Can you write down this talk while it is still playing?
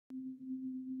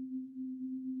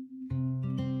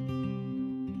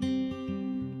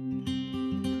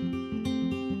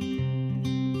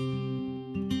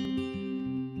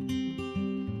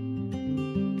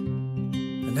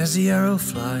as the arrow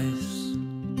flies,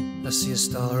 I see a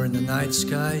star in the night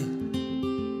sky.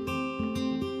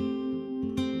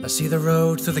 I see the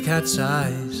road through the cat's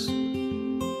eyes,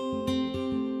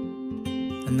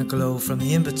 and the glow from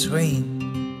the in-between.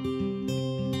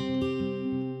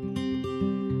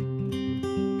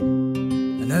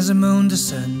 And as the moon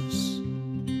descends,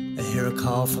 I hear a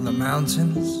call from the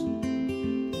mountains.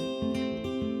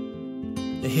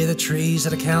 I hear the trees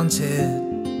that are counted,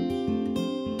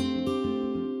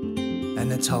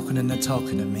 and they're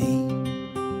talking to me.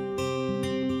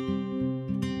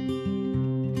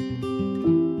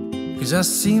 Cause I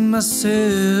see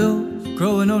myself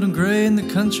growing old and grey in the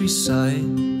countryside,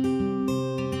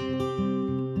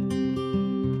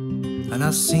 and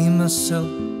I see myself,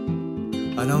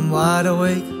 and I'm wide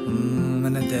awake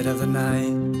in the dead of the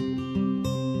night.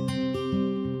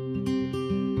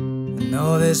 And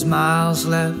oh, there's miles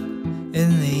left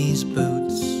in these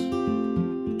boots,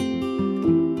 a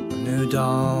new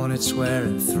dawn it's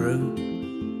wearing through,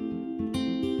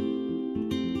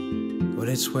 what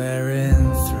it's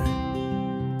wearing through.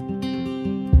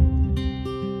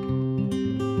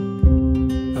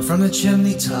 And from the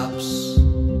chimney tops,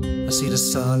 I see the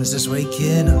sun as it's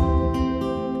waking up.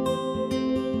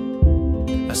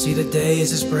 I see the day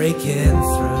as it's breaking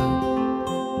through.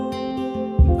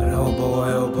 And oh boy,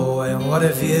 and what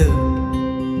have you?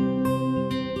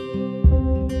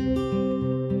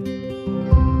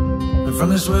 And from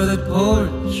this weathered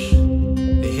porch,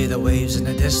 they hear the waves in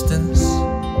the distance,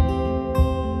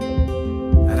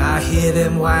 and I hear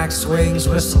them wax wings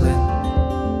whistling,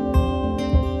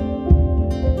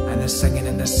 and they're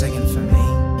singing for me.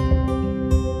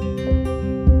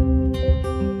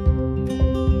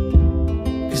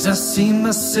 Cause I see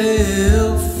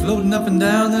myself floating up and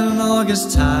down in an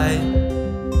August tide,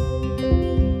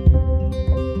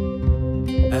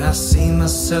 and I see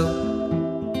myself,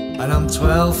 and I'm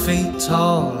 12 feet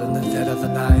tall in the dead of the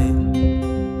night.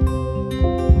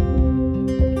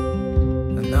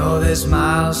 And oh, there's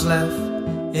miles left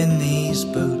in these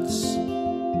boots,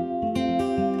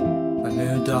 a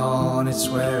new dawn it's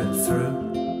wearing through.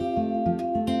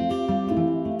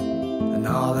 And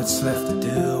all that's left to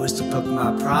do is to put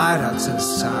my pride out to the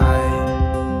side.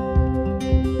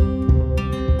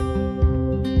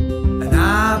 And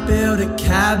I built a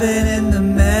cabin in the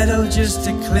meadow just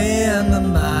to clear my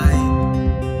mind,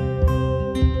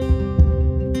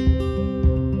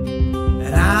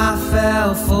 and I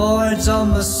fell forwards on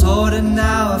my sword, and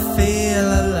now I feel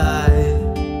alive.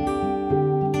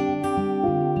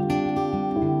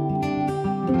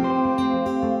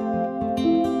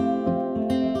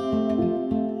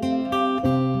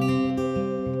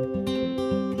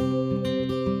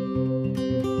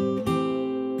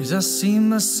 Cause I see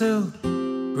myself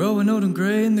growing old and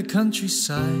grey in the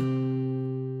countryside.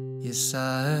 Yes,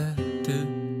 I do.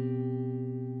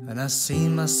 And I see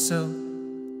myself,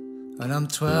 and I'm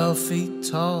 12 feet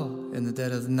tall in the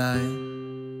dead of the night.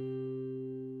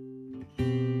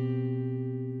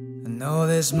 And know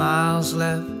there's miles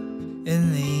left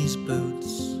in these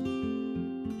boots,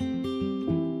 a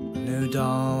new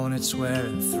dawn it's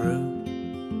wearing through.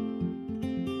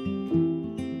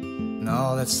 And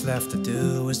all that's left to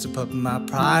do is to put my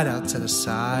pride out to the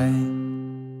side.